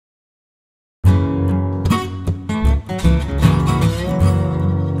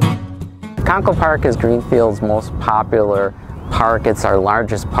Konkel Park is Greenfield's most popular park. It's our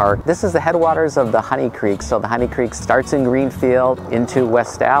largest park. This is the headwaters of the Honey Creek. So the Honey Creek starts in Greenfield into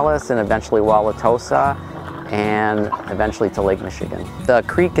West Dallas and eventually Wauwatosa and eventually to Lake Michigan. The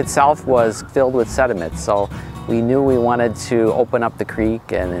creek itself was filled with sediment, so we knew we wanted to open up the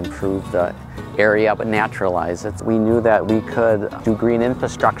creek and improve the area but naturalize it. We knew that we could do green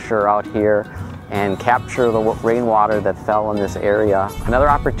infrastructure out here and capture the rainwater that fell in this area. Another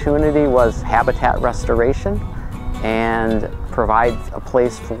opportunity was habitat restoration and provide a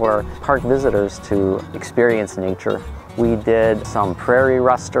place for park visitors to experience nature. We did some prairie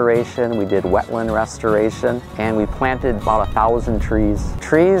restoration, we did wetland restoration, and we planted about 1,000 trees.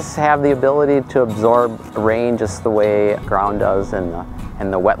 Trees have the ability to absorb rain just the way ground does and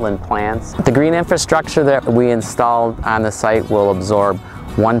the wetland plants. The green infrastructure that we installed on the site will absorb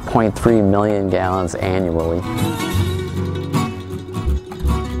 1.3 million gallons annually.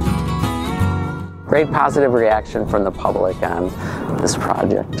 Great positive reaction from the public on this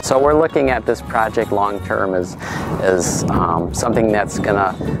project. So we're looking at this project long-term as something that's going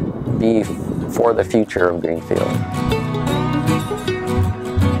to be for the future of Greenfield.